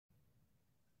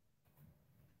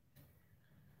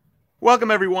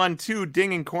Welcome, everyone, to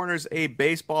Dinging Corners, a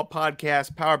baseball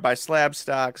podcast powered by Slab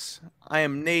Stocks. I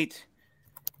am Nate,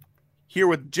 here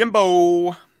with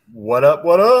Jimbo, What up?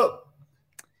 What up?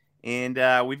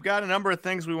 and we've got a number of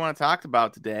things we want to talk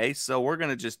about today, so we're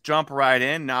going to just jump right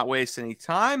in, not waste any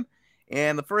time.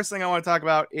 And the first thing I want to talk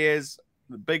about is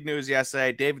the big news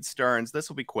yesterday, David Stearns. This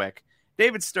will be quick.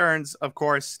 David Stearns, of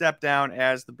course, stepped down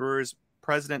as the Brewers'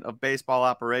 president of baseball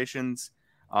operations.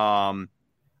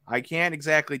 I can't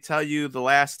exactly tell you the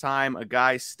last time a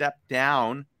guy stepped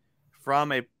down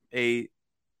from a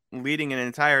leading an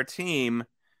entire team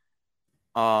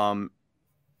and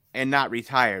not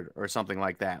retired or something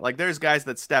like that. Like there's guys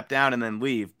that step down and then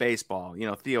leave baseball. You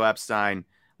know, Theo Epstein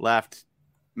left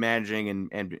managing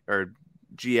and or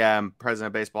GM, president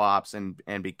of baseball ops,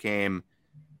 and became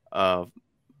a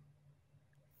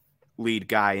lead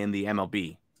guy in the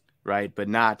MLB, right? But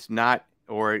not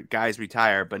or guys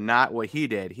retire, but not what he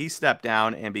did. He stepped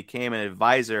down and became an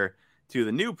advisor to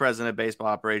the new president of baseball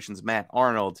operations, Matt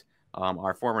Arnold,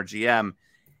 our former GM.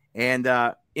 And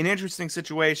an interesting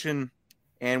situation,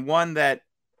 and one that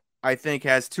I think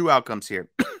has two outcomes here.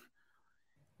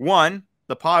 One,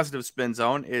 the positive spin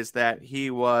zone is that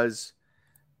he was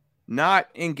not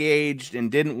engaged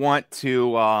and didn't want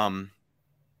to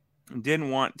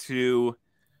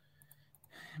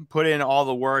put in all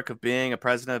the work of being a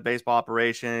president of baseball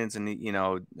operations and, you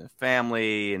know,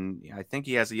 family. And I think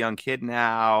he has a young kid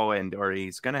now or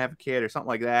he's going to have a kid or something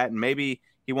like that. And maybe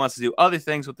he wants to do other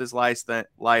things with his life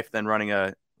than running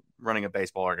a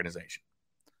baseball organization.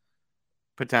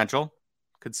 Potential.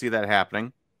 Could see that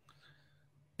happening.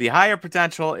 The higher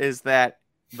potential is that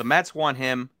the Mets want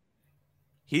him.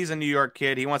 He's a New York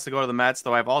kid. He wants to go to the Mets,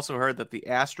 though I've also heard that the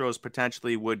Astros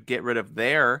potentially would get rid of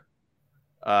their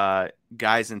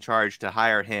guys in charge to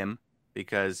hire him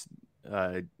because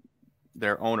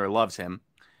their owner loves him.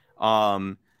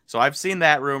 So I've seen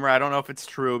that rumor. I don't know if it's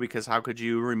true because how could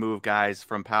you remove guys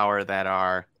from power that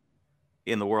are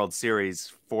in the World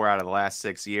Series 4 out of the last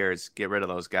 6 years? Get rid of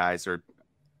those guys, or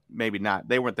maybe not.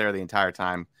 They weren't there the entire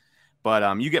time,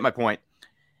 but you get my point.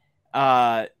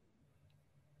 So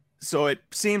it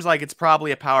seems like it's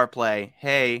probably a power play.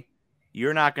 Hey,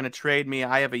 you're not going to trade me.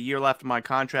 I have a year left of my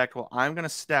contract. Well, I'm going to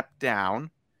step down,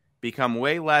 become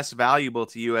way less valuable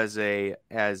to you as a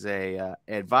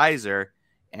advisor,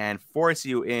 and force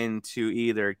you into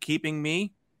either keeping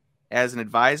me as an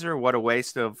advisor. What a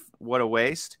waste!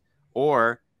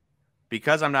 Or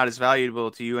because I'm not as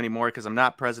valuable to you anymore because I'm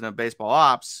not president of baseball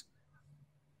ops,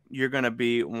 you're going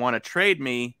to want to trade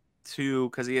me to,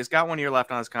 because he has got 1 year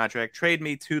left on his contract, trade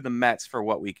me to the Mets for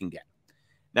what we can get.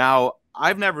 Now,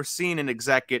 I've never seen an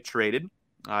exec get traded.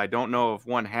 I don't know of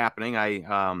one happening.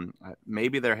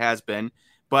 Maybe there has been,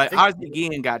 but Ozzie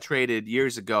Guillen got traded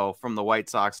years ago from the White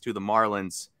Sox to the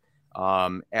Marlins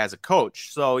as a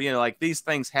coach. So, you know, like these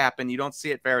things happen. You don't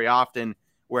see it very often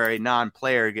where a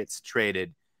non-player gets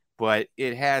traded, but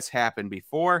it has happened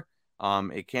before.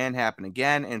 It can happen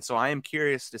again. And so I am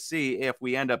curious to see if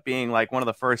we end up being like one of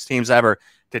the first teams ever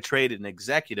to trade an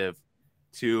executive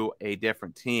to a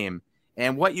different team.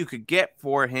 And what you could get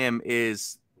for him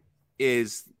is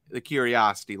the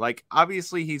curiosity. Like,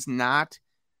 obviously, he's not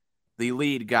the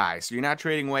lead guy. So you're not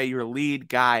trading away your lead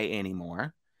guy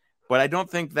anymore. But I don't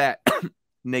think that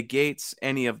negates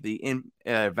any of the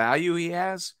value he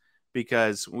has,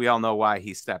 because we all know why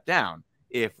he stepped down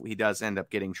if he does end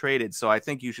up getting traded. So I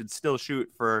think you should still shoot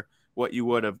for what you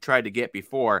would have tried to get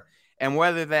before. And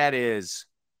whether that is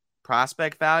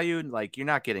prospect value, like you're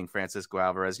not getting Francisco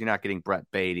Alvarez, you're not getting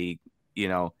Brett Beatty, you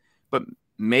know, but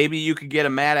maybe you could get a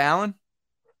Matt Allen.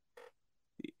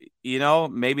 You know,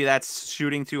 maybe that's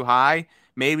shooting too high.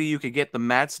 Maybe you could get the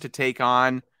Mets to take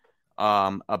on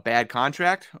a bad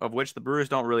contract, of which the Brewers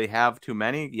don't really have too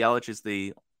many. Yelich is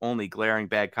the only glaring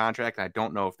bad contract. I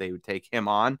don't know if they would take him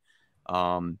on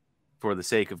for the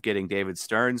sake of getting David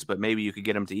Stearns, but maybe you could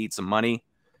get him to eat some money,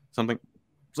 something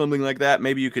like that.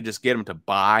 Maybe you could just get him to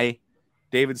buy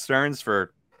David Stearns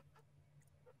for,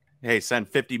 hey,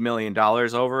 send $50 million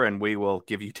over and we will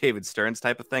give you David Stearns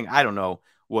type of thing. I don't know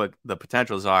what the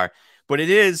potentials are, but it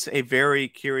is a very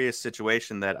curious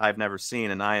situation that I've never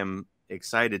seen, and I am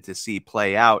excited to see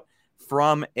play out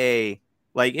from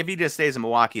like, if he just stays in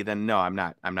Milwaukee, then no, I'm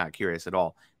not curious at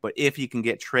all. But if he can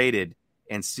get traded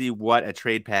and see what a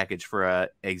trade package for a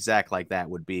exec like that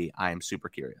would be, I am super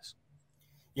curious.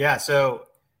 Yeah, so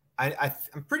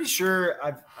I'm pretty sure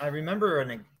I remember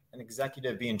an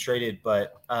executive being traded,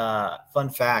 but fun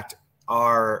fact,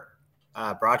 our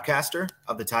broadcaster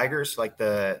of the Tigers, like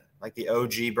the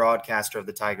OG broadcaster of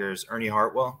the Tigers, Ernie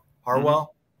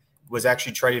Harwell, was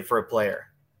actually traded for a player.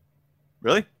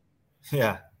 Really?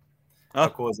 Yeah. Oh. How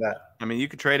cool is that? I mean, you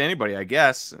could trade anybody, I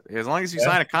guess, as long as you Yeah.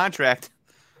 sign a contract.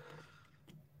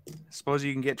 I suppose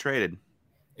you can get traded.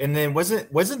 And then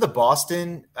wasn't the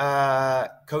Boston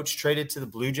coach traded to the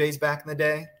Blue Jays back in the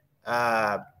day?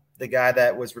 The guy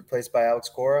that was replaced by Alex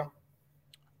Cora.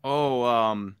 Oh,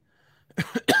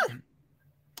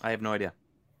 I have no idea.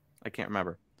 I can't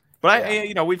remember.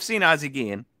 But we've seen Ozzie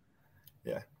Guillen.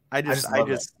 Yeah. I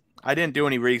didn't do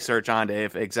any research on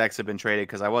if execs have been traded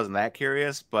because I wasn't that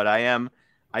curious. But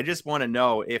I just want to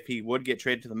know if he would get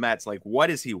traded to the Mets. Like, what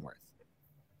is he worth?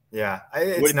 Yeah,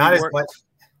 it's not as much.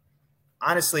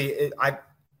 Honestly, I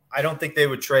don't think they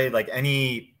would trade like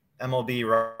any MLB.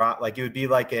 Like it would be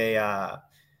like a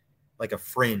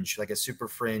fringe, like a super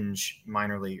fringe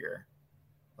minor leaguer,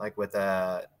 like with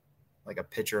a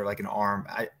pitcher, like an arm.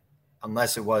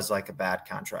 Unless it was like a bad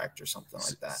contract or something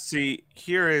like that. See,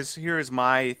 here is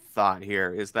my thought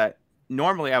here is that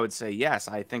normally I would say, yes,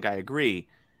 I think I agree.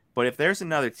 But if there's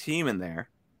another team in there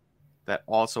that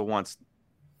also wants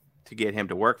to get him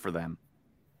to work for them,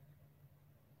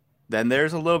 then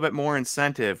there's a little bit more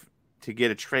incentive to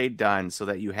get a trade done so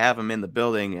that you have him in the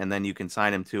building and then you can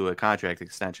sign him to a contract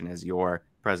extension as your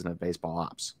president of baseball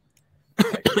ops.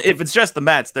 If it's just the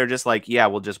Mets, they're just like, yeah,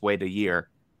 we'll just wait a year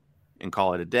and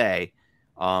call it a day.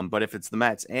 But if it's the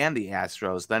Mets and the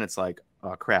Astros, then it's like,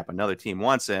 oh, crap, another team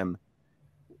wants him.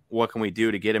 What can we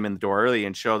do to get him in the door early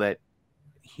and show that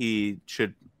he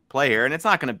should play here? And it's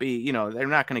not going to be, they're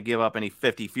not going to give up any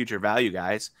 50 future value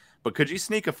guys. But could you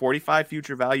sneak a 45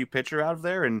 future value pitcher out of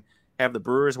there and have the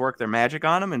Brewers work their magic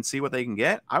on him and see what they can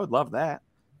get? I would love that.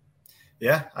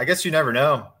 Yeah, I guess you never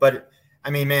know. But,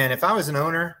 I mean, man, if I was an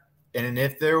owner and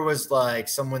if there was like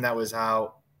someone that was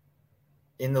out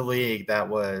in the league that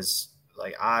was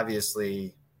like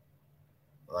obviously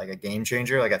like a game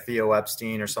changer, like a Theo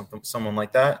Epstein or someone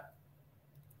like that,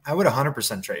 I would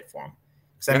 100% trade for him.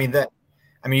 Because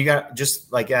you got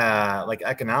just like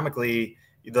economically,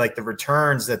 like the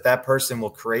returns that person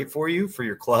will create for you for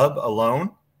your club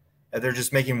alone. They're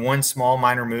just making one small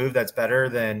minor move that's better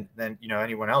than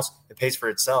anyone else. It pays for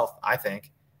itself, I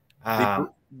think. The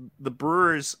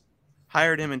Brewers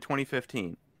hired him in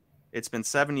 2015. It's been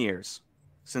 7 years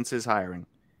since his hiring.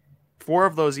 4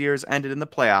 of those years ended in the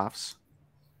playoffs.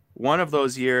 1 of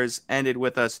those years ended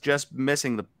with us just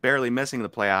barely missing the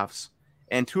playoffs.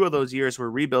 And 2 of those years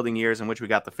were rebuilding years in which we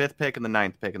got the 5th pick and the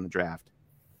 9th pick in the draft.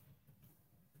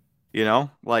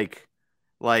 Like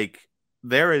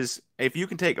there is, if you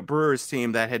can take a Brewers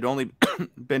team that had only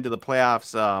been to the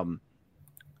playoffs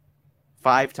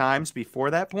 5 times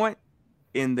before that point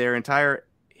in their entire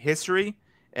history,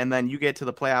 and then you get to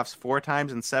the playoffs 4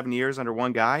 times in 7 years under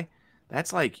one guy,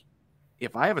 that's like,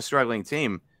 if I have a struggling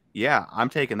team, yeah, I'm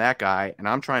taking that guy, and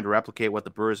I'm trying to replicate what the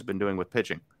Brewers have been doing with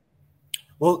pitching.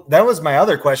 Well, that was my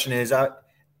other question is,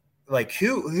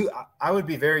 who I would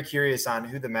be very curious on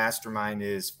who the mastermind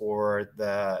is for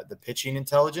the pitching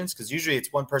intelligence, because usually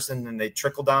it's one person and they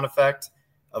trickle down effect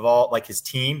of all like his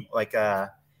team, like because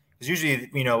usually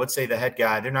let's say the head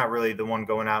guy, they're not really the one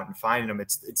going out and finding them.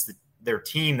 It's their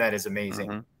team that is amazing.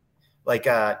 Mm-hmm. Like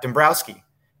Dombrowski,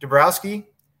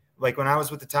 like when I was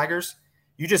with the Tigers,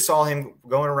 you just saw him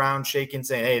going around shaking,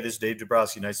 saying, "Hey, this is Dave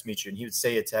Dombrowski. Nice to meet you." And he would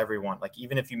say it to everyone. Like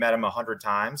even if you met him 100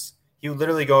 times. He would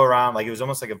literally go around like it was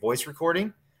almost like a voice recording.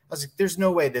 I was like, there's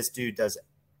no way this dude does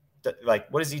it. Like,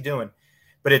 what is he doing?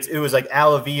 But it was like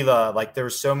Al Avila. Like there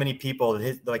were so many people,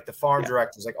 like the farm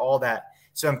directors, like all that.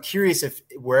 So I'm curious if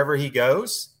wherever he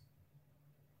goes,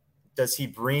 does he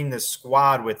bring the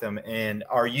squad with him? And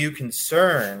are you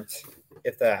concerned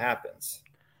if that happens?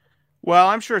 Well,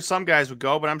 I'm sure some guys would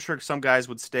go, but I'm sure some guys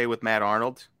would stay with Matt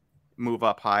Arnold, move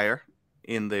up higher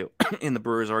in the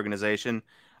Brewers organization.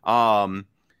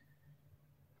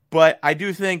 But I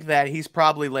do think that he's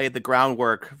probably laid the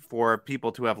groundwork for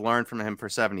people to have learned from him for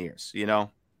 7 years,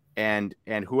 and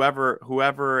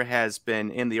whoever has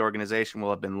been in the organization will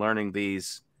have been learning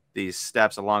these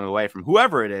steps along the way from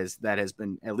whoever it is that has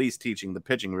been at least teaching the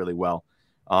pitching really well.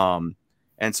 And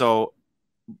so,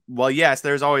 well, yes,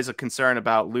 there's always a concern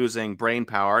about losing brain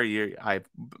power. I'm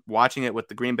watching it with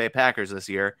the Green Bay Packers this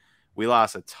year. We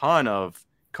lost a ton of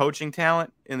coaching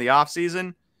talent in the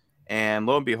offseason. And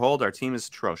lo and behold, our team is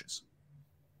atrocious.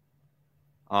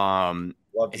 That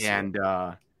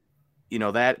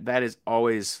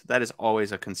is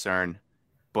always a concern.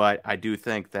 But I do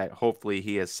think that hopefully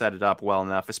he has set it up well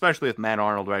enough, especially with Matt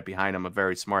Arnold right behind him, a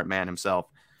very smart man himself,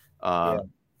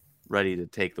 ready to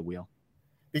take the wheel.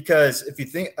 Because if you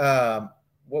think,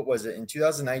 what was it in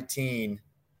 2019?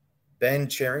 Ben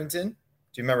Cherington, do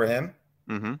you remember him?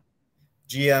 Mm-hmm.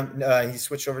 GM, he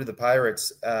switched over to the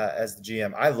Pirates as the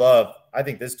GM. I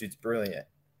think this dude's brilliant.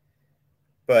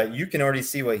 but you can already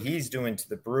see what he's doing to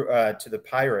the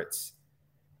Pirates,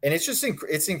 and it's just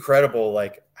it's incredible,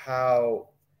 like how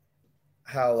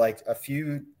like a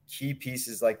few key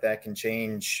pieces like that can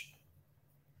change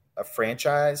a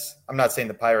franchise. I'm not saying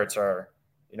the Pirates are,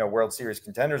 World Series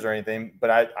contenders or anything,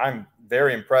 but I'm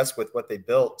very impressed with what they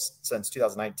built since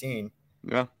 2019.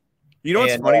 Yeah. You know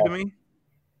what's funny to me?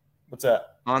 What's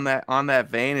that? On that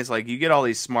vein is like you get all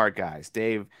these smart guys,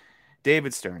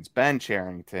 David Stearns, Ben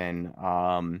Cherington,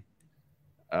 why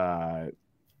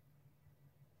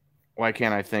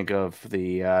can't I think of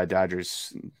the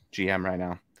Dodgers GM right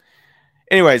now?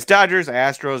 Anyways, Dodgers,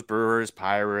 Astros, Brewers,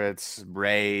 Pirates,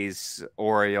 Rays,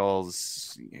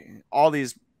 Orioles, all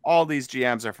these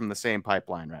GMs are from the same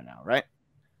pipeline right now, right?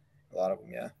 A lot of them,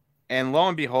 yeah. And lo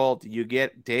and behold, you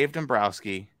get Dave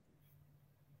Dombrowski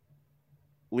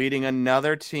leading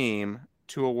another team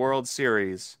to a World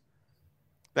Series.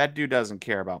 That dude doesn't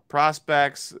care about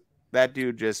prospects. That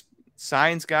dude just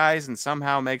signs guys and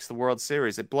somehow makes the World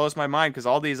Series. It blows my mind because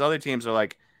all these other teams are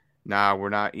like, nah, we're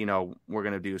not, we're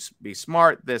going to be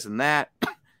smart, this and that.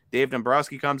 Dave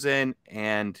Dombrowski comes in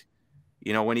and,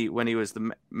 when he was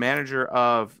the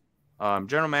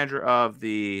general manager of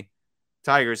the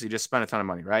Tigers, he just spent a ton of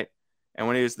money, right? And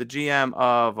when he was the GM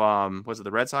of, was it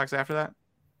the Red Sox after that?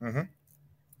 Mm-hmm.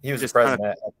 He was the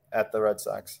president at the Red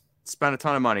Sox. Spent a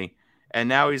ton of money. And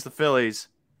now he's the Phillies.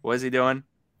 What is he doing?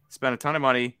 Spent a ton of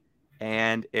money,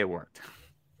 and it worked.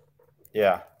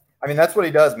 Yeah. I mean, that's what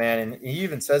he does, man. And he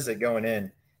even says it going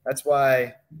in. That's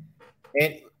why –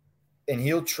 and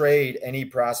he'll trade any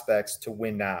prospects to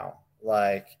win now.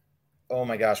 Like, oh,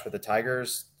 my gosh, with the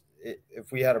Tigers,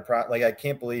 if we had I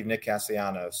can't believe Nick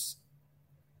Castellanos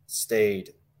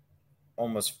stayed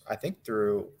almost, I think,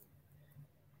 through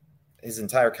his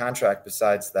entire contract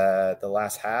besides the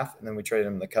last half, and then we traded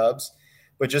him to the Cubs.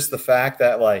 But just the fact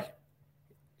that, like,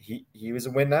 he was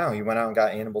a win now. He went out and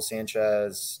got Anibal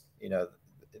Sanchez.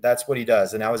 That's what he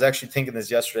does. And I was actually thinking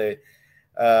this yesterday.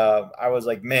 I was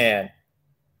like, man,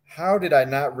 how did I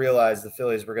not realize the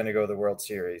Phillies were going to go to the World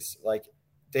Series? Like,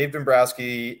 Dave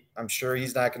Dombrowski, I'm sure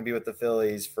he's not going to be with the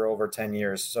Phillies for over 10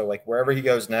 years. So, like, wherever he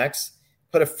goes next,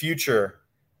 put a future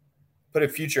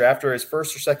after his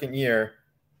first or second year,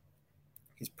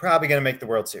 he's probably going to make the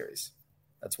World Series.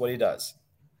 That's what he does.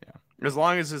 Yeah. As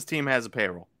long as his team has a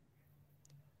payroll.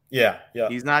 Yeah.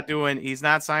 He's not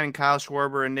signing Kyle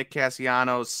Schwarber and Nick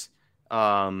Castellanos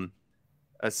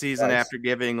a season after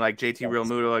giving like JT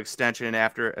Realmuto extension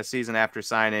after a season after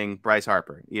signing Bryce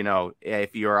Harper,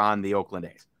 if you're on the Oakland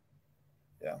A's.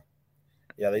 Yeah.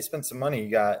 Yeah, they spent some money.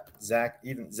 You got Zach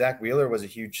Wheeler was a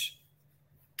huge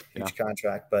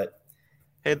contract, but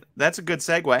hey, that's a good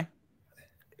segue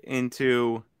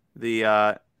into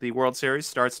the World Series.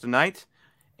 Starts tonight,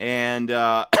 and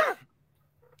there's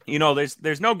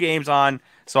no games on,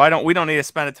 so we don't need to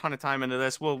spend a ton of time into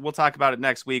this. We'll talk about it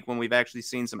next week when we've actually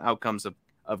seen some outcomes of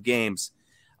games.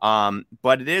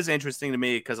 But it is interesting to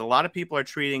me because a lot of people are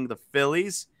treating the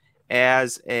Phillies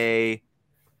as a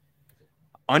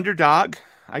underdog,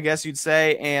 I guess you'd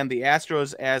say, and the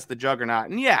Astros as the juggernaut.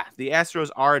 And yeah, the Astros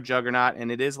are a juggernaut, and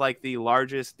it is like the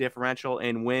largest differential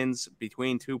in wins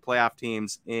between two playoff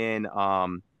teams in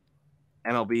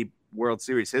MLB World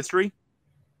Series history.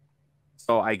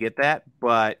 So I get that,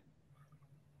 but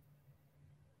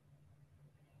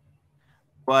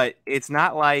it's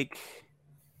not like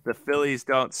the Phillies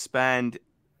don't spend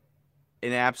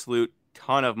an absolute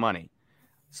ton of money.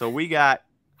 So we got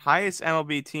highest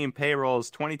MLB team payrolls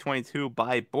 2022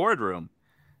 by Boardroom.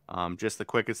 Just the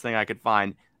quickest thing I could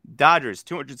find. Dodgers,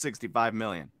 $265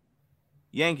 million.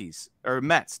 Mets,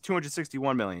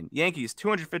 $261 million. Yankees,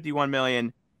 $251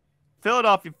 million.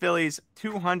 Philadelphia Phillies,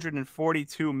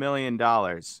 $242 million.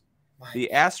 The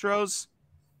Astros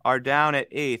are down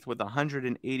at 8th with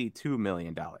 $182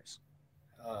 million.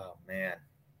 Oh, man.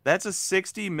 That's a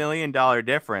 $60 million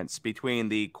difference between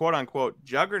the quote-unquote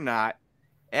juggernaut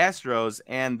Astros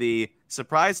and the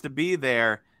surprised to be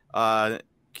there,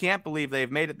 can't believe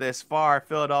they've made it this far,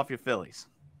 Philadelphia Phillies.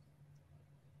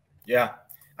 Yeah.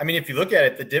 I mean, if you look at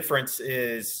it, the difference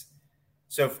is,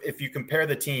 so if you compare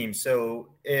the teams,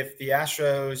 so if the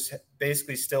Astros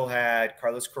basically still had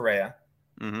Carlos Correa,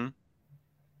 mm-hmm.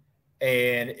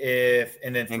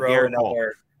 and then throw another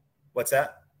Cole. What's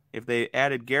that? If they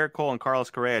added Garrett Cole and Carlos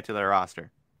Correa to their roster.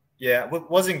 Yeah.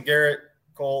 Wasn't Garrett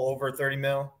Cole over 30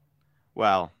 mil?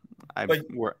 Well,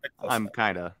 I'm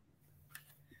kind of.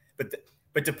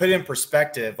 But to put it in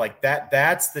perspective, like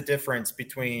that's the difference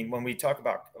between when we talk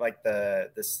about like the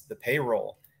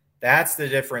payroll. That's the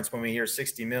difference when we hear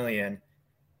 60 million.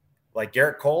 Like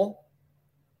Garrett Cole,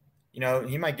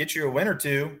 he might get you a win or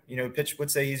two. Pitch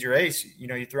would say he's your ace.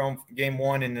 You throw him game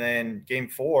 1 and then game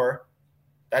 4,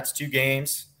 that's 2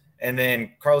 games. And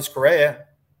then Carlos Correa,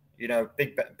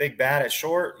 big bat at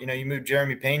short. You move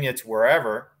Jeremy Pena to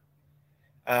wherever.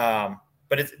 But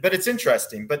it's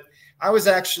interesting. But I was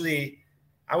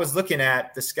looking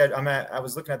at the schedule. I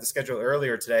was looking at the schedule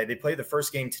earlier today. They play the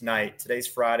first game tonight. Today's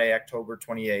Friday, October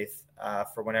 28th.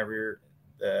 For whenever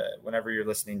you're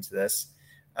listening to this.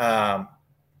 But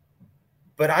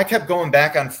I kept going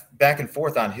back and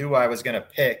forth on who I was going to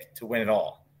pick to win it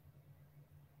all.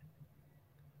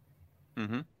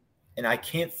 Mm-hmm. And I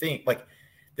can't think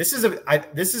this is going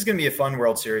to be a fun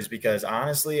World Series because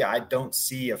honestly, I don't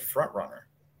see a front runner.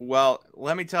 Well,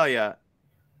 let me tell you,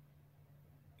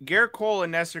 Garrett Cole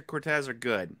and Nestor Cortez are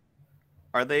good.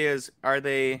 Is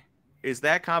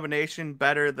that combination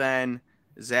better than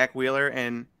Zach Wheeler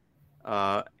and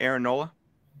Aaron Nola?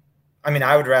 I mean,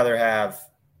 I would rather have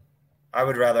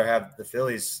the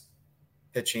Phillies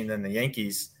pitching than the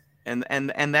Yankees. And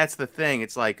that's the thing.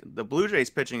 It's like the Blue Jays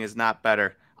pitching is not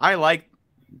better. I like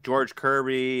George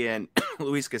Kirby and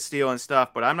Luis Castillo and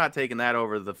stuff, but I'm not taking that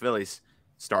over the Phillies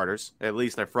starters, at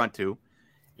least their front two.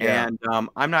 Yeah. And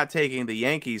I'm not taking the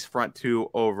Yankees front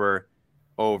two over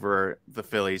the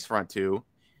Phillies front two.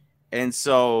 And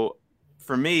so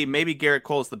for me, maybe Garrett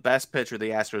Cole is the best pitcher the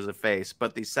Astros have faced,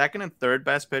 but the second and third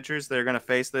best pitchers they're going to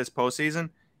face this postseason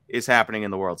is happening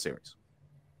in the World Series.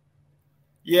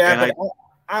 Yeah, and but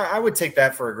I would take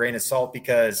that for a grain of salt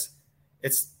because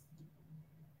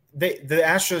the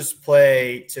Astros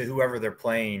play to whoever they're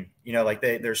playing.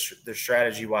 Their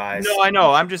strategy wise. No, I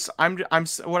know. I'm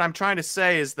what I'm trying to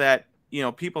say is that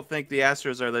people think the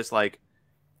Astros are this like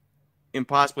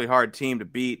impossibly hard team to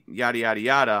beat. Yada yada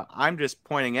yada. I'm just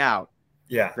pointing out.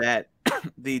 Yeah. That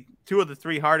the 2 of the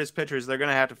 3 hardest pitchers they're going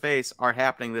to have to face are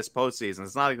happening this postseason.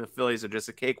 It's not like the Phillies are just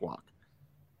a cakewalk.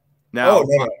 Now,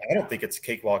 no, I don't think it's a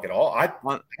cakewalk at all.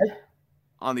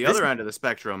 On the other end of the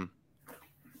spectrum,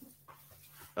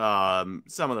 some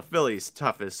of the Phillies'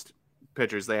 toughest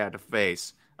pitchers they had to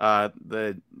face.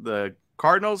 The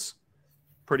Cardinals,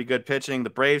 pretty good pitching. The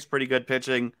Braves, pretty good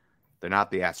pitching. They're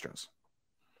not the Astros.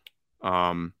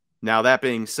 Now, that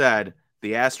being said,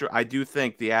 I do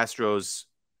think the Astros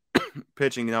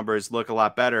pitching numbers look a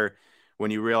lot better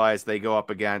when you realize they go up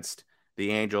against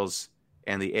the Angels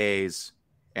and the A's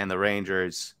and the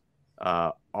Rangers,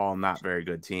 all not very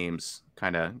good teams.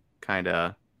 Kind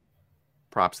of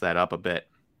props that up a bit.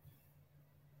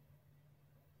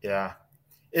 Yeah.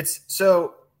 It's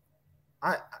so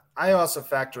I also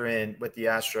factor in with the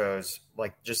Astros,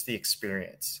 like just the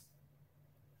experience.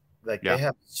 Like they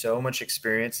have so much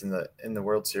experience in the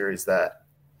World Series that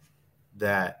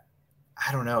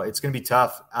I don't know. It's going to be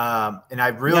tough. And I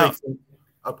really think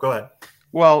 – oh, go ahead.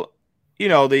 Well,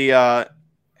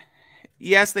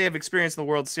 yes, they have experience in the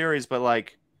World Series, but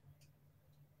like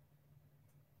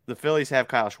the Phillies have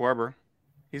Kyle Schwarber.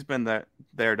 He's been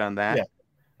there, done that.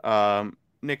 Yeah.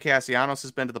 Nick Castellanos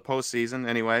has been to the postseason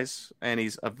anyways, and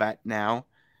he's a vet now.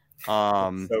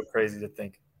 So crazy to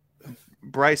think.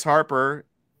 Bryce Harper,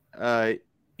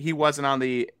 he wasn't on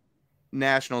the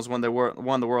Nationals when they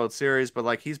won the World Series, but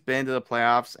like he's been to the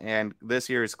playoffs, and this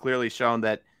year has clearly shown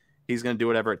that he's going to do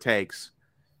whatever it takes.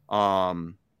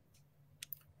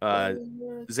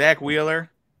 Zach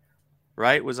Wheeler,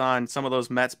 right, was on some of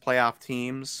those Mets playoff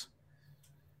teams.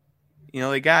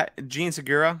 They got Gene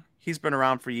Segura. He's been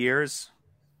around for years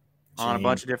on a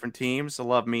bunch of different teams. I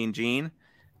love Mean Gene.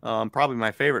 Probably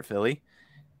my favorite Philly.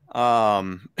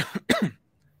 I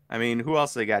mean, who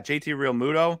else they got? JT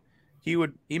Realmuto. He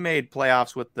made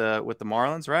playoffs with the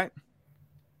Marlins, right?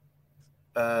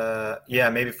 Yeah,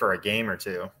 maybe for a game or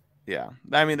two. Yeah.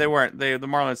 I mean, the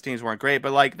Marlins teams weren't great,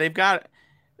 but like they've got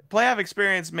playoff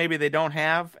experience. Maybe they don't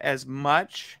have as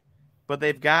much, but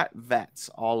they've got vets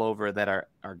all over that are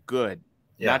good.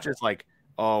 Yeah. Not just like,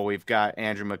 oh, we've got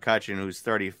Andrew McCutchen who's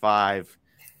 35.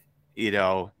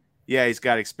 Yeah, he's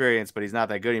got experience, but he's not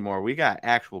that good anymore. We got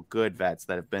actual good vets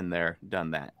that have been there,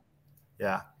 done that.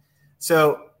 Yeah.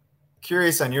 So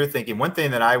curious on your thinking. One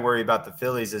thing that I worry about the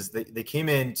Phillies is they came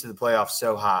into the playoffs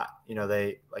so hot.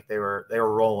 They were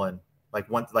rolling at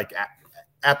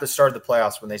the start of the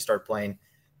playoffs when they start playing,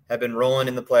 have been rolling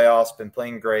in the playoffs, been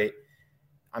playing great.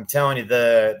 I'm telling you,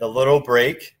 the little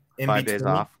break in 5 days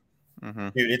off. Mm-hmm.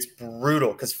 Dude, it's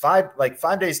brutal because 5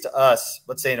 days to us,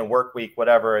 let's say in a work week,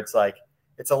 whatever, it's like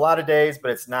it's a lot of days,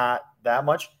 but it's not that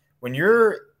much. When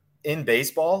you're in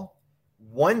baseball,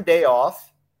 1 day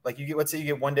off, like let's say you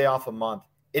get 1 day off a month,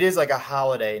 it is like a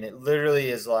holiday, and it literally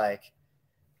is like,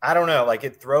 I don't know, like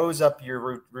it throws up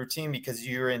your routine because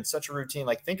you're in such a routine.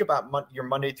 Like think about your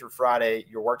Monday through Friday,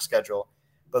 your work schedule.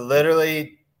 but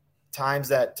literally times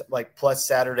that like plus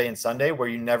Saturday and Sunday where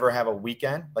you never have a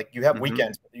weekend, like you have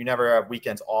weekends, but you never have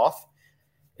weekends off.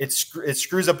 It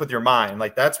screws up with your mind.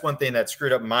 Like that's one thing that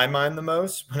screwed up my mind the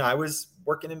most when I was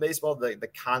working in baseball, the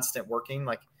constant working,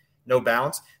 like no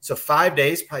bounce. So 5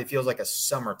 days probably feels like a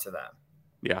summer to them.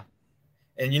 Yeah.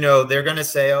 And, you know, they're going to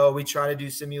say, oh, we try to do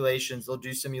simulations. They'll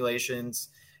do simulations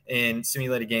in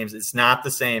simulated games. It's not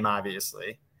the same,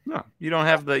 obviously. No, you don't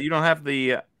have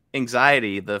the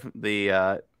anxiety,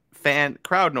 the fan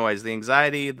crowd noise, the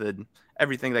anxiety, the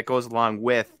everything that goes along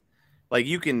with, like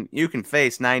you can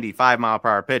face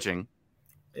 95-mile-per-hour pitching.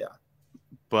 Yeah.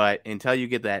 But until you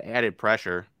get that added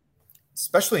pressure,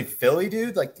 especially in Philly,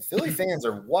 dude, like the Philly fans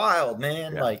are wild,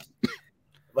 man. Yeah.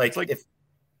 Like if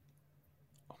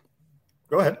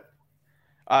go ahead.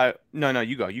 No,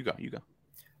 you go.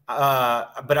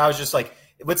 But I was just like,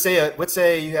 let's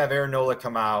say you have Aaron Nola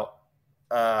come out.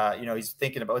 You know, he's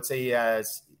thinking about. Let's say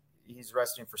he's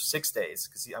resting for 6 days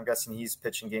because I'm guessing he's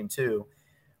pitching game 2,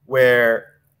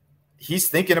 where he's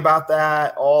thinking about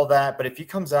that, all that. But if he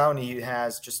comes out and he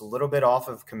has just a little bit off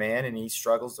of command and he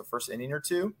struggles the first inning or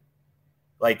two,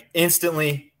 like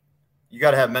instantly, you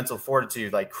got to have mental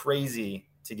fortitude like crazy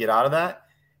to get out of that.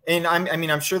 And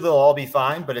I'm sure they'll all be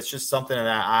fine, but it's just something that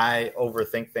I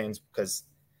overthink things because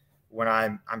when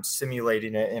I'm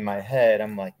simulating it in my head,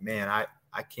 I'm like, man, I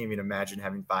can't even imagine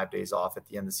having 5 days off at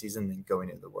the end of the season and going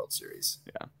into the World Series.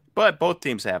 Yeah, but both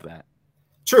teams have that.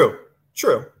 True.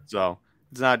 So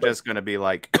it's not just going to be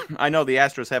like I know the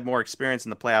Astros have more experience in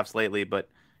the playoffs lately, but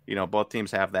you know both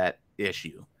teams have that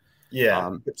issue.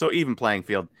 Yeah. So even playing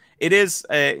field. It is.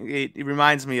 It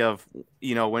reminds me of,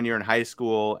 you know, when you're in high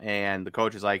school and the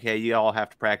coach is like, hey, you all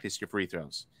have to practice your free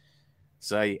throws.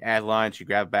 So you at lunch, you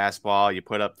grab a basketball, you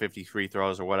put up 50 free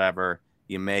throws or whatever.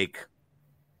 You make,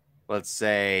 let's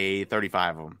say,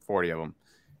 35 of them, 40 of them.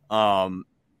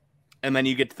 And then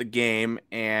you get to the game,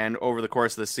 and over the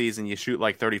course of the season, you shoot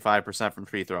like 35% from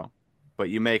free throw. But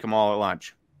you make them all at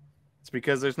lunch. It's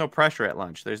because there's no pressure at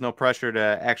lunch. There's no pressure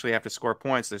to actually have to score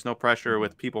points. There's no pressure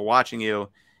with people watching you.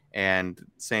 And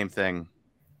same thing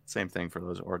for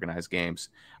those organized games.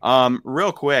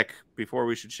 Real quick, before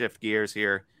we should shift gears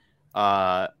here,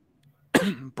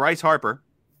 Bryce Harper,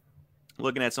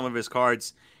 looking at some of his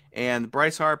cards, and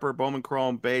Bryce Harper Bowman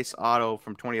Chrome base auto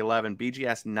from 2011,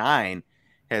 BGS 9,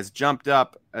 has jumped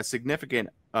up a significant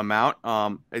amount.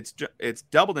 It's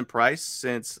doubled in price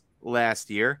since last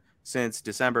year, since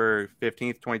December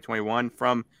 15th, 2021,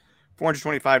 from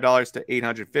 $425 to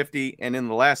 $850, and in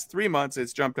the last 3 months,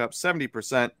 it's jumped up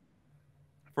 70%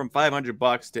 from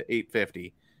 $500 to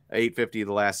 $850. $850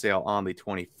 the last sale on the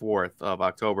 24th of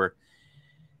October.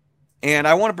 And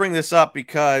I want to bring this up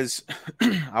because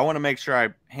I want to make sure I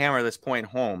hammer this point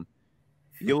home.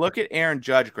 You look at Aaron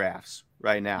Judge graphs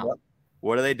right now. Yep.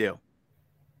 What do?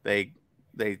 They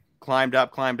climbed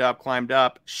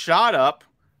up, shot up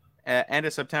at end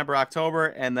of September, October,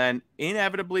 and then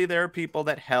inevitably there are people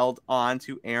that held on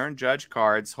to Aaron Judge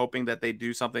cards hoping that they'd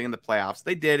do something in the playoffs.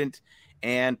 They didn't,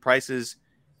 and prices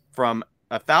from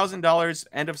 $1,000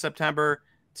 end of September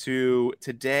to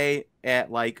today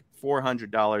at like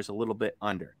 $400, a little bit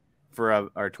under,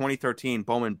 for our 2013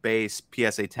 Bowman base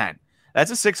PSA 10. That's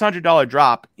a $600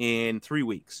 drop in 3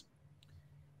 weeks.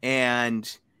 And,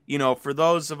 you know, for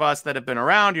those of us that have been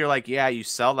around, you're like, yeah, you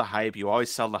sell the hype. You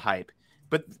always sell the hype.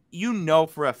 But you know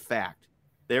for a fact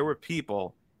there were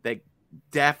people that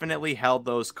definitely held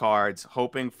those cards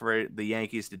hoping for the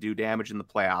Yankees to do damage in the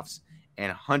playoffs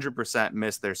and 100%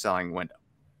 missed their selling window.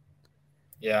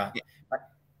 Yeah.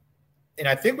 And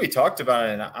I think we talked about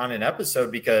it on an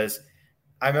episode because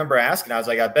I remember asking, I was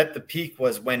like, I bet the peak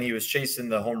was when he was chasing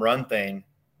the home run thing.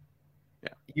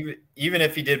 Yeah. Even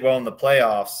if he did well in the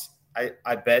playoffs,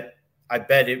 I bet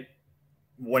it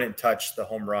wouldn't touch the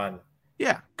home run.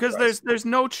 Yeah, because there's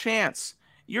no chance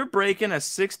you're breaking a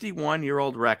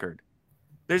 61-year-old record.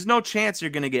 There's no chance you're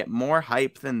going to get more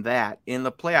hype than that in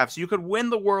the playoffs. You could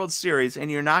win the World Series, and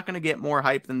you're not going to get more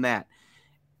hype than that.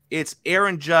 It's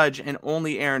Aaron Judge and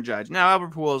only Aaron Judge. Now,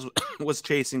 Albert Pujols was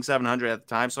chasing 700 at the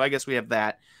time, so I guess we have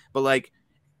that. But, like,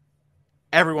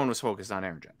 everyone was focused on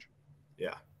Aaron Judge.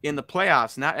 Yeah. In the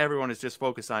playoffs, not everyone is just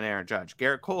focused on Aaron Judge.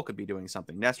 Garrett Cole could be doing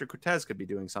something. Nestor Cortez could be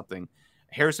doing something.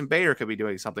 Harrison Bader could be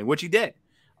doing something, which he did.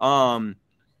 And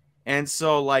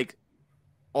so, like,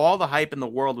 all the hype in the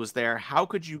world was there. How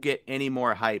could you get any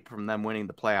more hype from them winning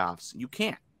the playoffs? You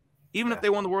can't. Even if they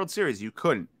won the World Series, you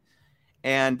couldn't.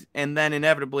 And then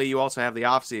inevitably you also have the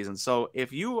offseason. So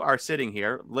if you are sitting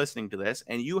here listening to this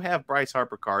and you have Bryce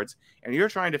Harper cards and you're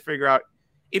trying to figure out,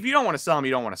 if you don't want to sell them,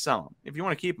 you don't want to sell them. If you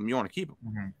want to keep them, you want to keep them.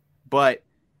 Mm-hmm. But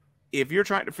if you're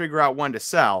trying to figure out when to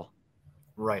sell,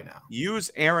 right now.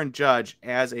 Use Aaron Judge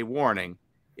as a warning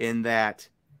in that,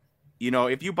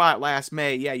 if you bought last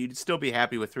May, yeah, you'd still be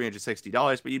happy with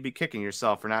 $360, but you'd be kicking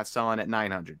yourself for not selling at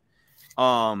 $900.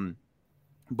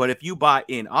 But if you bought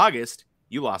in August,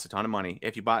 you lost a ton of money.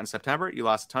 If you bought in September, you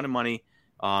lost a ton of money.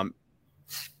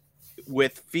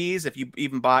 With fees, if you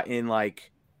even bought in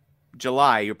like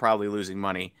July, you're probably losing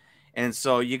money. And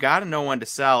so you got to know when to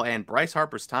sell. And Bryce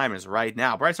Harper's time is right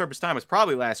now. Bryce Harper's time was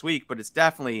probably last week, but it's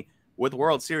definitely with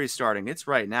World Series starting. It's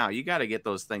right now. You got to get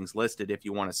those things listed if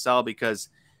you want to sell, because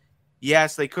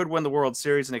yes, they could win the World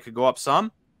Series and it could go up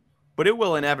some, but it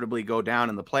will inevitably go down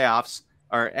in the playoffs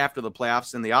or after the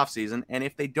playoffs in the offseason. And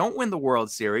if they don't win the World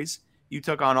Series, you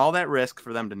took on all that risk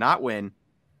for them to not win,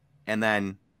 and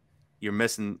then you're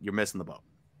missing the boat.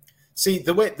 See,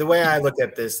 the way I look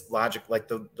at this logic, like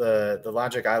the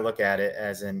logic I look at it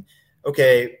as in,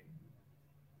 okay,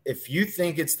 if you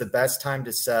think it's the best time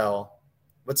to sell,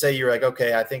 let's say you're like,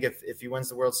 okay, I think if he wins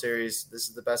the World Series, this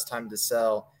is the best time to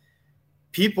sell.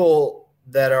 People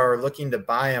that are looking to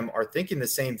buy him are thinking the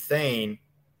same thing.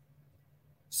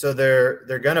 So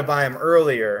they're going to buy him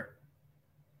earlier.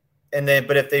 And then,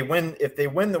 but if they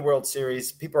win the World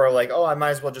Series, people are like, oh, I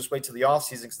might as well just wait till the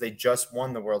offseason because they just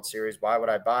won the World Series. Why would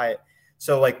I buy it?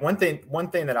 So like one thing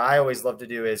that I always love to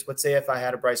do is, let's say if I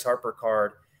had a Bryce Harper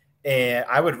card and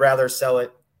I would rather sell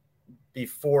it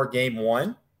before game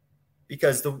one,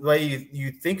 because the way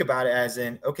you think about it as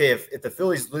in, okay, if the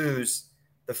Phillies lose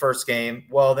the first game,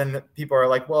 well, then people are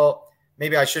like, well,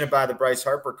 maybe I shouldn't buy the Bryce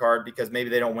Harper card because maybe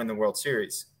they don't win the World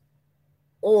Series.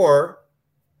 Or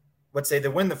let's say they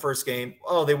win the first game.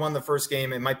 Oh, they won the first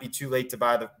game. It might be too late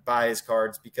to buy his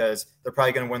cards because they're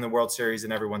probably going to win the World Series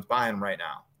and everyone's buying them right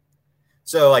now.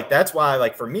 So like, that's why,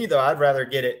 like for me though, I'd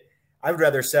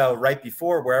rather sell right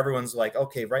before, where everyone's like,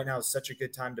 okay, right now is such a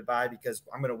good time to buy because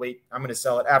I'm going to wait. I'm going to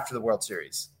sell it after the World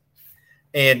Series.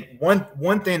 And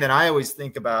one thing that I always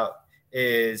think about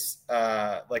is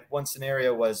like one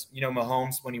scenario was,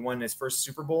 Mahomes, when he won his first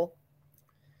Super Bowl,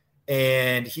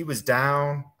 and he was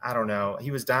down, I don't know,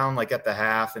 he was down like at the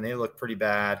half and they looked pretty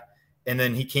bad. And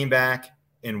then he came back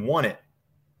and won it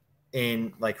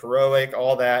in like heroic,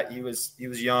 all that. He was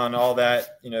young, all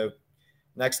that,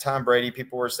 next Tom Brady,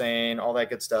 people were saying all that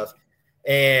good stuff.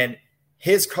 And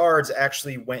his cards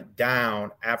actually went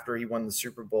down after he won the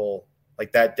Super Bowl,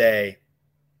 like that day,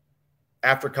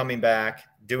 after coming back,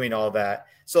 doing all that.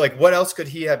 So like, what else could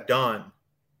he have done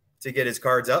to get his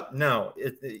cards up? No,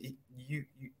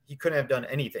 he couldn't have done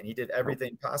anything. He did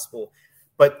everything possible,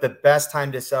 but the best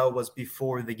time to sell was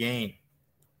before the game.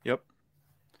 Yep.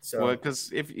 So, well,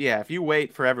 because if you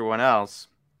wait for everyone else,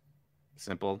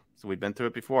 simple. So we've been through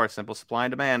it before. Simple supply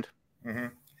and demand. Mm-hmm.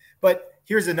 But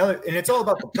here's another, and it's all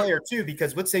about the player too,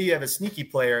 because let's say you have a sneaky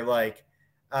player like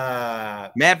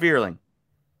Matt Vierling.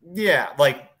 Yeah,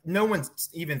 like no one's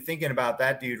even thinking about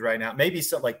that dude right now. Maybe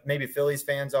maybe Phillies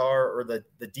fans are, or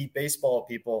the deep baseball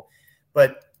people,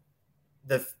 but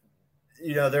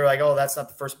they're like, oh, that's not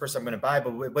the first person I'm going to buy.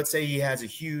 But let's say he has a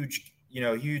huge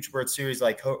World Series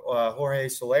like Jorge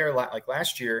Soler like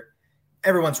last year.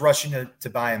 Everyone's rushing to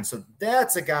buy him. So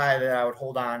that's a guy that I would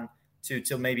hold on to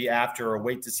till maybe after, or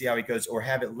wait to see how he goes, or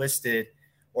have it listed,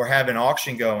 or have an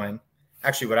auction going.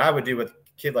 Actually, what I would do with a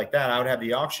kid like that, I would have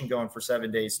the auction going for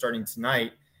 7 days starting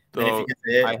tonight. So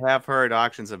I have heard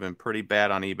auctions have been pretty bad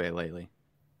on eBay lately.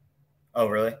 Oh,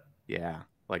 really? Yeah,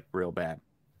 like real bad.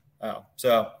 Oh,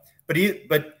 so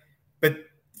but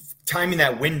timing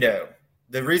that window.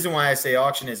 The reason why I say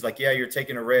auction is like, yeah, you're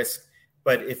taking a risk,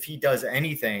 but if he does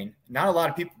anything, not a lot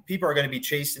of people are going to be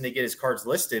chasing to get his cards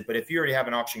listed. But if you already have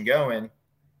an auction going,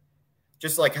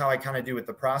 just like how I kind of do with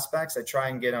the prospects, I try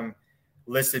and get them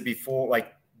listed before,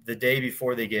 like the day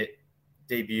before they get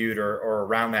debuted or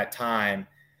around that time.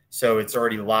 So it's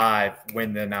already live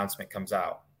when the announcement comes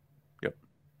out. Yep.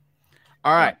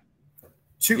 All right.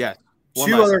 Two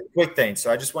other quick things.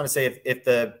 So I just want to say if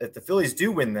the Phillies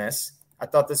do win this, I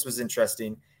thought this was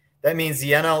interesting. That means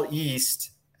the NL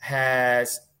East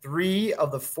has 3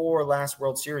 of the 4 last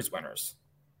World Series winners.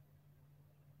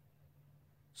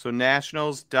 So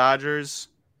Nationals, Dodgers,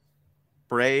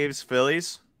 Braves,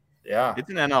 Phillies. Yeah, it's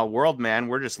an NL world, man.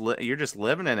 You're just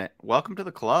living in it. Welcome to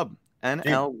the club,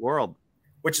 NL world.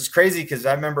 Which is crazy because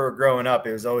I remember growing up,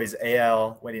 it was always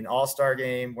AL, winning All-Star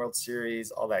game, World Series,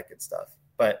 all that good stuff.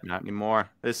 But not anymore.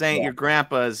 This ain't your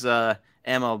grandpa's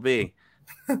MLB.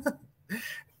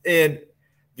 And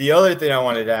the other thing I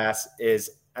wanted to ask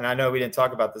is, and I know we didn't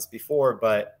talk about this before,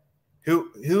 but who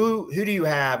do you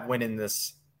have winning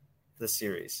this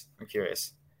series? I'm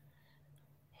curious.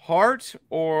 Heart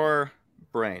or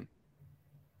brain?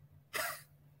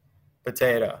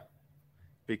 Potato.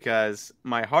 because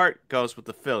my heart goes with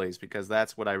the Phillies because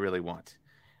that's what I really want.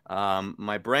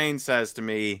 My brain says to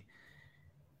me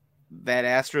that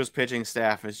Astros pitching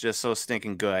staff is just so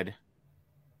stinking good.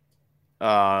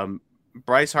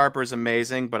 Bryce Harper is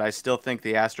amazing, but I still think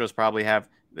the Astros probably have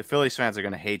the Phillies fans are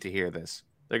going to hate to hear this.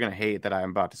 They're going to hate that I'm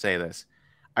about to say this.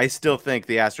 I still think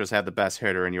the Astros have the best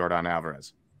hitter in Yordan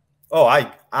Alvarez. Oh,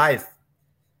 I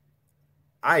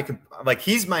could like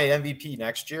he's my MVP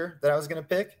next year that I was going to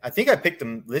pick. I think I picked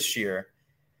him this year,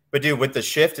 but dude, with the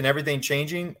shift and everything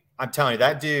changing, I'm telling you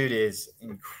that dude is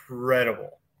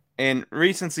incredible. And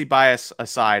recency bias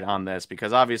aside on this,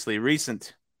 because obviously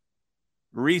recent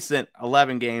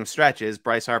 11 game stretches,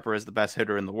 Bryce Harper is the best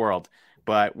hitter in the world.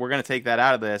 But we're going to take that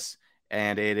out of this,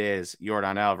 and it is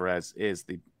Yordan Alvarez is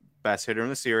the best hitter in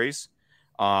the series.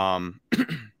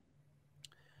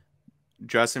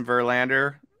 Justin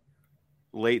Verlander,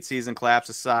 late season collapse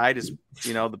aside, is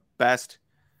the best,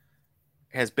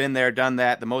 has been there, done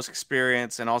that, the most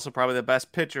experience, and also probably the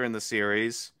best pitcher in the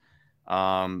series.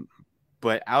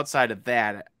 But outside of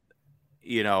that,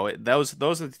 those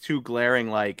are the two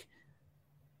glaring, like,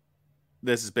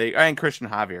 this is big. And Christian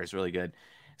Javier is really good.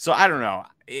 So I don't know.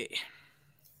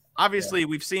 Obviously,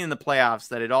 we've seen in the playoffs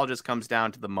that it all just comes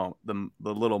down to the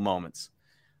little moments.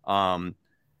 But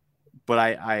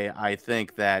I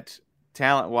think that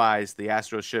talent-wise, the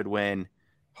Astros should win.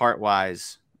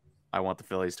 Heart-wise, I want the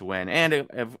Phillies to win. And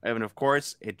of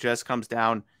course, it just comes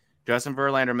down. Justin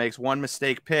Verlander makes one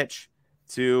mistake pitch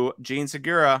to Gene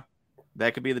Segura.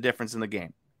 That could be the difference in the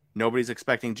game. Nobody's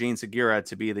expecting Gene Segura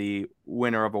to be the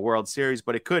winner of a World Series,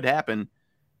 but it could happen.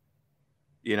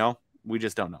 We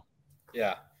just don't know.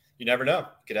 Yeah, you never know. You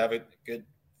could have a good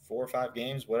 4 or 5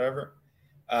 games, whatever.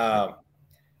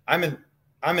 I'm in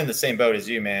the same boat as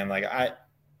you, man. Like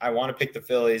I want to pick the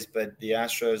Phillies, but the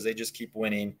Astros, they just keep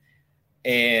winning.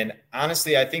 And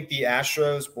honestly, I think the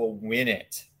Astros will win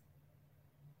it.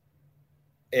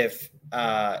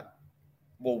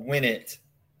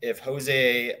 If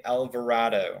Jose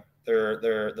Alvarado, they're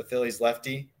the Phillies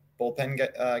lefty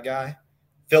bullpen guy,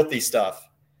 filthy stuff,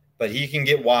 but he can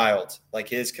get wild. Like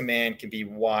his command can be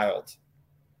wild,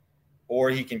 or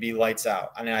he can be lights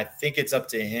out. And I think it's up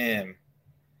to him.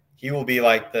 He will be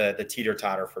like the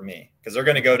teeter-totter for me because they're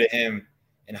going to go to him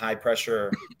in high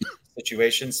pressure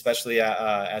situations, especially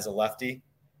as a lefty.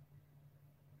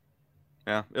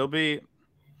 Yeah, it'll be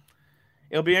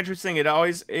interesting. It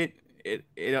always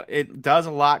it does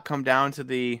a lot come down to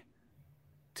the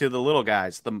little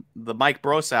guys. The Mike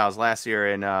Brosows last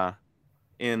year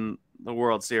in the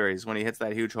World Series when he hits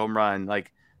that huge home run.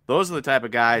 Like those are the type of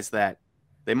guys that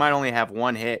they might only have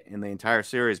one hit in the entire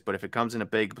series, but if it comes in a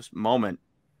big moment,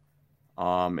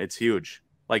 it's huge.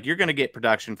 Like you're going to get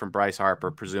production from Bryce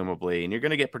Harper presumably, and you're going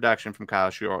to get production from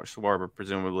Kyle Schwarber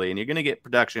presumably, and you're going to get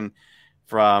production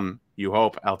from, you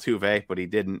hope, Altuve, but he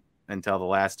didn't until the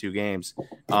last 2 games,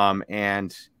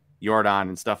 and Yordan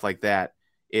and stuff like that.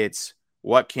 It's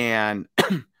what can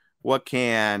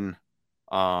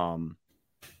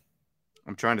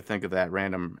I'm trying to think of that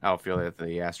random outfielder that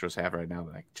the Astros have right now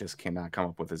that I just cannot come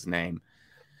up with his name.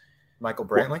 Michael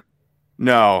Brantley?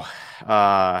 No.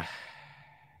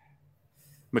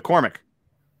 McCormick.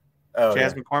 Oh,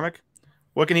 Chas McCormick.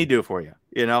 What can he do for you?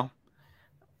 Yeah.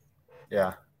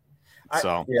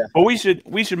 But we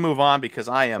should move on because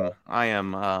I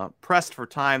am pressed for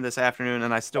time this afternoon,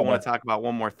 and I still want to talk about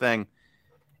one more thing,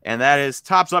 and that is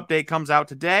Topps Update comes out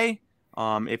today.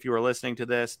 If you are listening to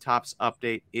this, Topps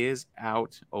Update is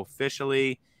out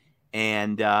officially,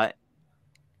 and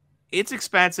it's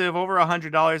expensive, over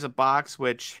 $100 a box.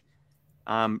 Which,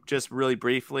 just really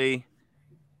briefly,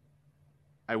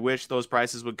 I wish those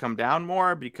prices would come down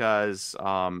more because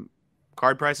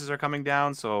card prices are coming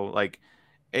down. So like.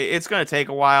 It's going to take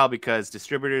a while because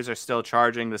distributors are still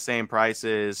charging the same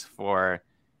prices for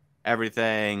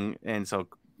everything. And so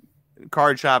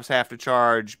card shops have to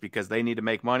charge because they need to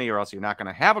make money or else you're not going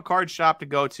to have a card shop to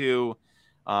go to.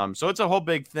 So it's a whole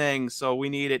big thing. So we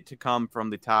need it to come from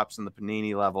the Topps and the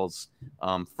Panini levels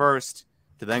first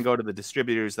to then go to the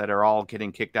distributors that are all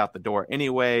getting kicked out the door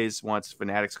anyways once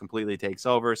Fanatics completely takes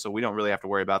over. So we don't really have to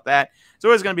worry about that. So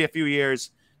it's going to be a few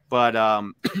years. But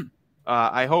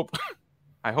I hope...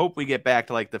 I hope we get back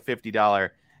to like the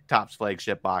 $50 Topps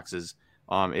flagship boxes,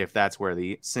 if that's where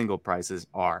the single prices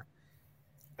are.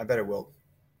 I bet it will.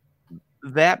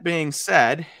 That being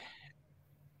said,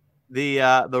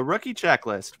 the rookie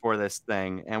checklist for this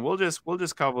thing, and we'll just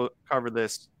cover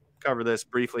this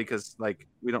briefly because like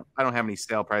I don't have any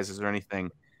sale prices or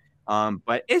anything,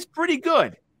 but it's pretty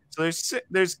good. So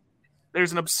there's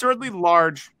an absurdly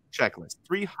large checklist,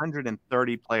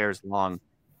 330 players long.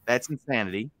 That's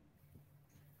insanity.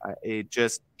 It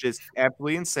just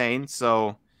absolutely insane.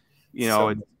 So,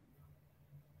 So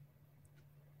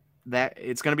that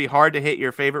it's going to be hard to hit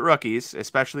your favorite rookies,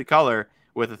 especially color,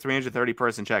 with a 330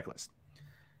 person checklist.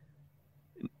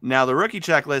 Now, the rookie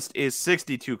checklist is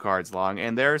 62 cards long,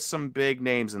 and there's some big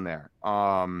names in there.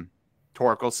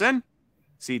 Torkelson,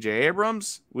 CJ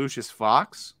Abrams, Lucius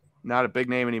Fox, not a big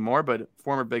name anymore, but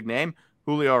former big name.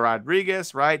 Julio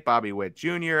Rodriguez, right? Bobby Witt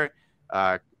Jr.,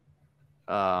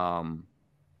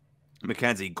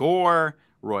 Mackenzie Gore,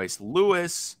 Royce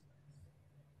Lewis.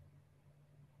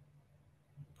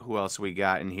 Who else we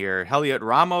got in here? Heliot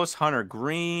Ramos, Hunter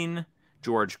Green,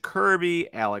 George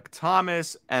Kirby, Alec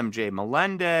Thomas, MJ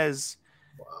Melendez,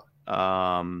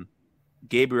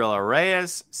 Gabriel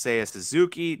Reyes, Seiya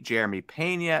Suzuki, Jeremy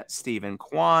Pena, Stephen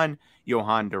Kwan,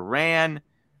 Johan Duran,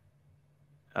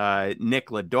 Nick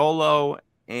Lodolo,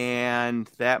 and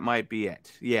that might be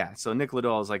it. Yeah, so Nick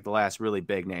Lodolo is like the last really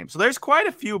big name. So there's quite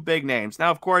a few big names.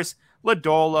 Now, of course,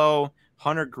 Lodolo,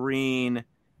 Hunter Green,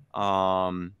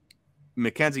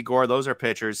 Mackenzie Gore, those are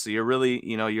pitchers. So you're really,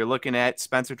 you're looking at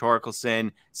Spencer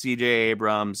Torkelson, CJ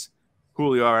Abrams,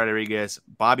 Julio Rodriguez,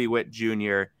 Bobby Witt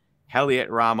Jr., Heliot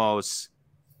Ramos,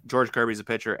 George Kirby's a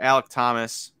pitcher, Alec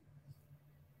Thomas,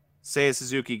 Seiya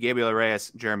Suzuki, Gabriel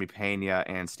Reyes, Jeremy Pena,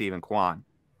 and Stephen Kwan.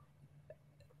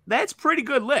 That's a pretty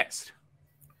good list.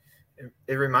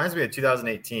 It reminds me of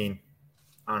 2018.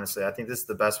 Honestly, I think this is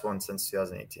the best one since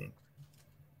 2018.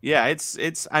 Yeah,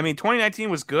 it's. I mean, 2019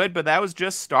 was good, but that was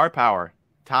just star power,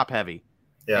 top heavy.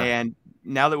 Yeah. And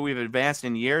now that we've advanced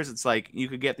in years, it's like you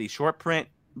could get the short print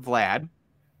Vlad,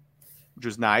 which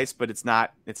is nice, but it's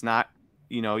not.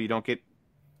 You don't get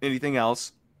anything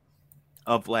else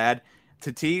of Vlad.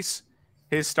 Tatis,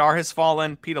 his star has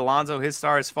fallen. Pete Alonso, his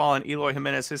star has fallen. Eloy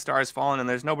Jimenez, his star has fallen, and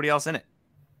there's nobody else in it.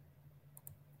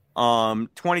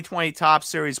 2020 Top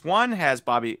Series 1 has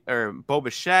Bo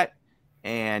Bichette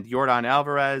and Yordan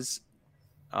Alvarez.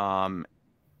 And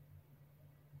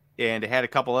it had a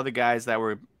couple other guys that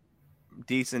were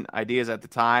decent ideas at the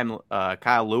time.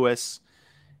 Kyle Lewis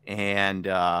and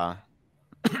a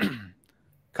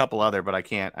couple other, but I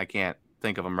can't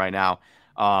think of them right now.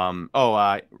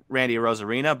 Randy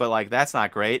Rosarina, but like that's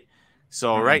not great.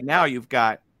 So right now you've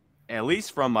got, at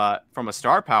least from a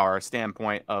star power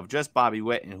standpoint of just Bobby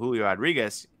Witt and Julio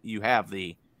Rodriguez, you have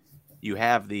the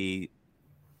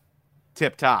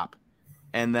tip top,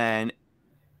 and then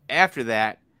after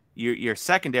that, your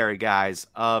secondary guys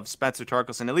of Spencer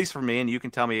Torkelson, at least for me, and you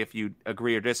can tell me if you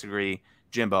agree or disagree,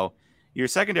 Jimbo. Your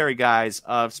secondary guys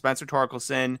of Spencer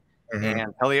Torkelson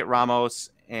and Heliot Ramos,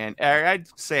 and I'd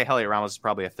say Heliot Ramos is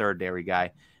probably a third dairy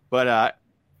guy, but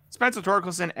Spencer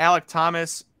Torkelson, Alec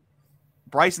Thomas,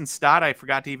 Bryson Stott, I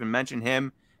forgot to even mention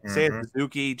him. Seiya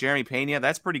Suzuki, Jeremy Pena,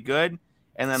 that's pretty good.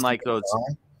 And then like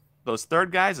those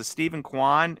third guys of Stephen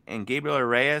Kwan and Gabriel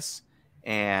Reyes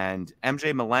and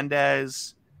MJ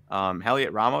Melendez,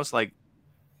 Heliot Ramos, like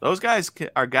those guys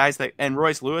are guys that, and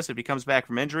Royce Lewis, if he comes back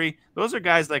from injury, those are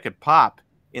guys that could pop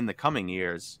in the coming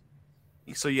years.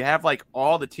 So you have like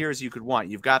all the tiers you could want.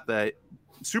 You've got the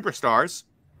superstars,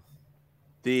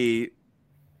 the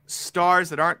stars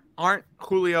that aren't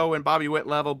Julio and Bobby Witt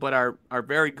level, but are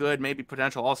very good, maybe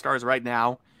potential all-stars right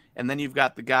now. And then you've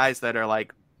got the guys that are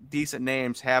like decent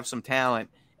names, have some talent,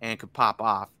 and could pop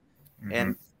off.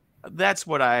 And that's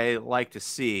what I like to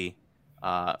see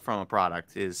from a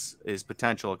product is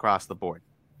potential across the board.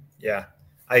 Yeah,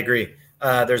 I agree.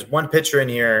 There's one pitcher in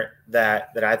here that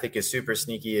I think is super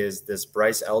sneaky is this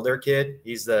Bryce Elder kid.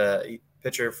 He's the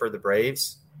pitcher for the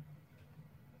Braves.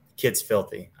 Kid's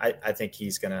filthy. I think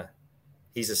he's a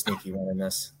sneaky one in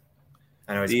this.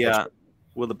 I know he's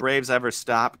will the Braves ever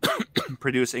stop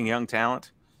producing young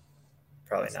talent?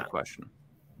 Probably That's not. The question.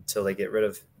 Until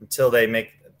they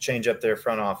change up their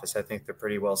front office. I think they're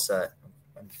pretty well set.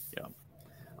 Yeah.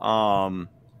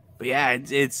 But yeah, it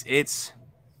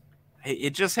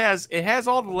just has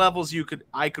all the levels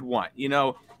I could want.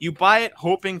 You buy it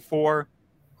hoping for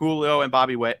Julio and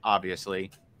Bobby Witt,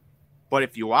 obviously. But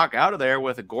if you walk out of there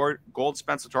with a gold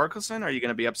Spencer Torkelson, are you going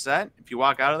to be upset? If you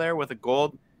walk out of there with a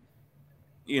gold,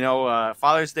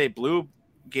 Father's Day blue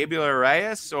Gabriel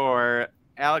Reyes or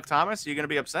Alec Thomas, are you going to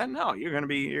be upset? No, you're going to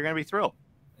be thrilled.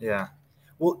 Yeah.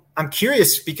 Well, I'm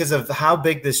curious because of how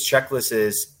big this checklist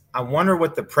is. I wonder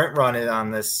what the print run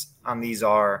on these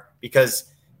are, because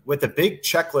with a big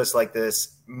checklist like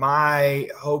this, my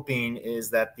hoping is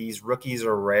that these rookies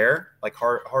are rare, like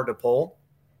hard to pull.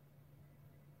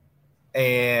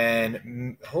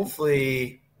 And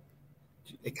hopefully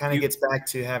it kind of gets back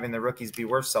to having the rookies be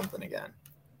worth something again.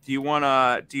 Do you want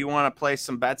to place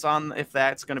some bets on if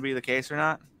that's going to be the case or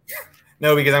not?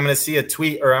 No, because I'm going to see a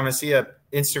tweet, or I'm going to see a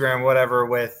Instagram, whatever,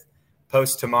 with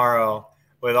post tomorrow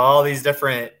with all these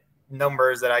different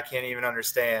numbers that I can't even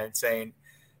understand, saying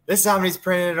this is how many's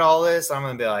printed all this. I'm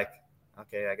going to be like,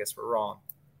 okay, I guess we're wrong.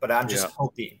 But I'm just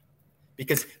hoping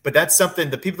but that's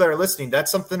something, the people that are listening,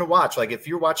 that's something to watch. Like if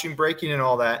you're watching breaking and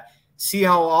all that, see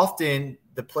how often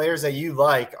the players that you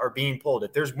like are being pulled.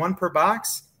 If there's one per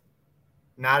box,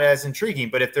 not as intriguing.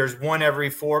 But if there's one every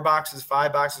 4 boxes,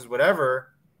 5 boxes, whatever,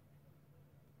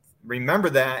 remember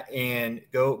that and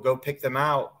go pick them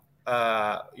out,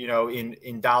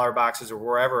 in dollar boxes or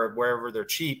wherever they're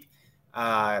cheap,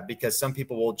 because some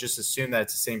people will just assume that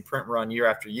it's the same print run year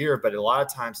after year, but a lot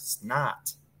of times it's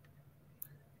not.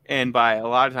 And by a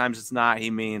lot of times it's not, he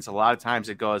means a lot of times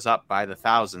it goes up by the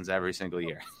thousands every single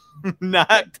year,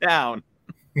 not down.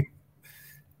 You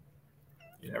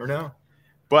never know.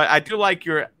 But I do like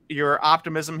your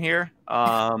optimism here.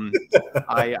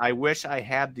 I wish I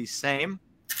had the same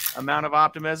amount of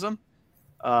optimism.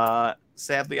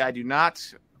 Sadly, I do not.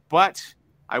 But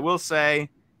I will say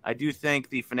I do think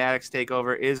the Fanatics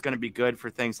takeover is going to be good for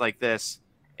things like this.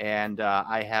 And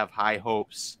I have high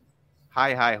hopes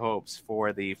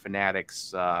for the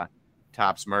Fanatics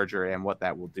Topps merger and what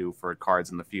that will do for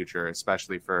cards in the future,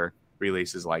 especially for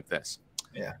releases like this.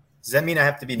 Yeah. Does that mean I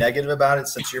have to be negative about it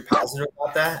since you're positive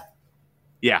about that?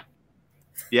 Yeah.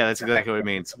 Yeah, that's exactly what it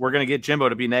means. We're going to get Jimbo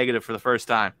to be negative for the first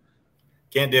time.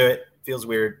 Can't do it. Feels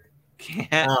weird.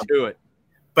 Can't do it.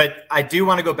 But I do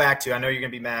want to go back to, I know you're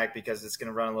going to be mad because it's going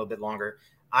to run a little bit longer.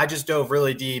 I just dove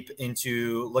really deep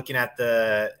into looking at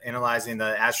analyzing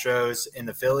the Astros and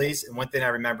the Phillies. And one thing I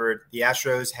remembered, the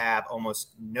Astros have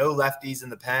almost no lefties in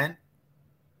the pen.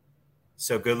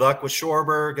 So good luck with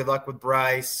Schwarber. Good luck with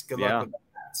Bryce. Good luck with that.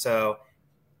 So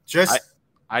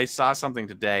I saw something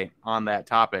today on that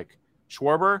topic.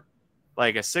 Schwarber,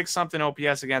 like a 6-something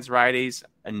OPS against righties,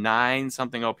 a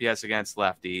 9-something OPS against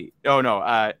lefty.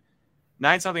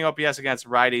 9-something OPS against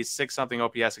righties, 6-something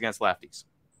OPS against lefties.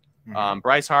 Mm-hmm.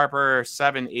 Bryce Harper,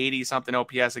 780 something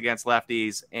OPS against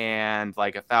lefties and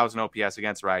like 1,000 OPS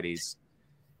against righties.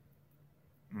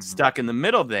 Mm-hmm. Stuck in the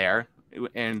middle there,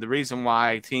 and the reason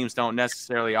why teams don't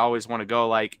necessarily always want to go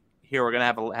like, here we're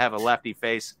gonna have a lefty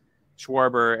face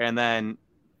Schwarber and then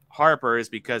Harper is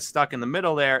because stuck in the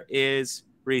middle there is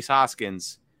Rhys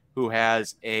Hoskins, who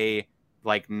has a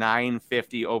like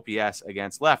 950 OPS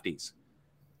against lefties.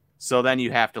 So then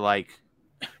you have to like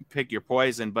pick your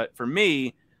poison. But for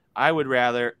me, I would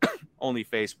rather only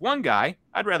face one guy.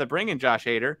 I'd rather bring in Josh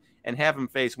Hader and have him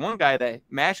face one guy that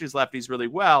mashes lefties really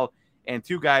well and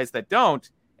 2 guys that don't,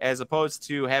 as opposed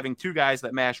to having 2 guys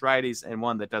that mash righties and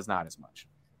one that does not as much.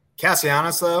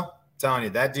 Castellanos, though, I'm telling you,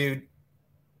 that dude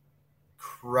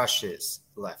crushes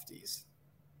lefties.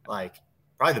 Like,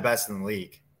 probably the best in the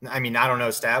league. I mean, I don't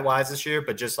know stat-wise this year,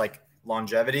 but just like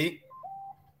longevity,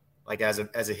 like as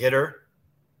a hitter,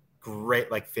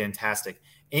 great, like fantastic.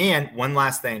 And one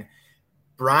last thing,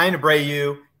 Brian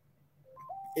Abreu,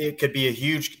 it could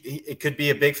be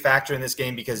a big factor in this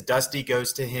game because Dusty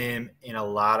goes to him in a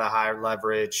lot of high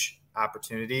leverage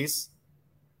opportunities.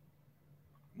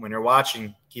 When you're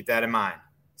watching, keep that in mind.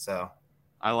 So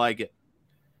I like it.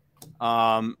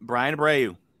 Brian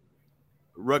Abreu,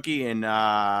 rookie in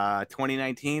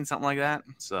 2019, something like that.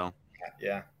 So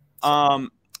yeah. All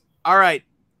right.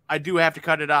 I do have to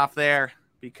cut it off there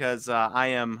because I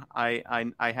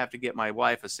have to get my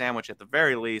wife a sandwich at the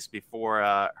very least before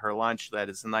her lunch. That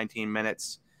is in 19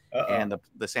 minutes. Uh-oh. And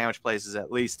the sandwich place is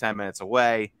at least 10 minutes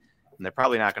away. And they're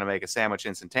probably not going to make a sandwich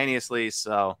instantaneously.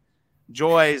 So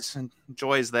joys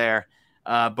there.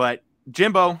 But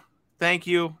Jimbo, thank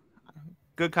you.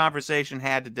 Good conversation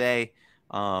had today.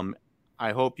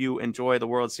 I hope you enjoy the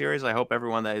World Series. I hope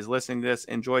everyone that is listening to this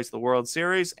enjoys the World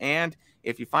Series. And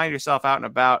if you find yourself out and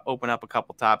about, open up a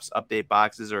couple Topps Update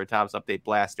boxes or a Topps Update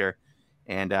blaster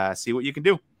and see what you can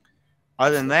do.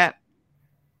 Other than that,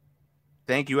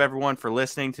 thank you everyone for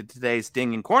listening to today's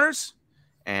Ding and Corners,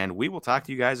 and we will talk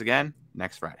to you guys again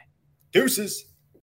next Friday. Deuces.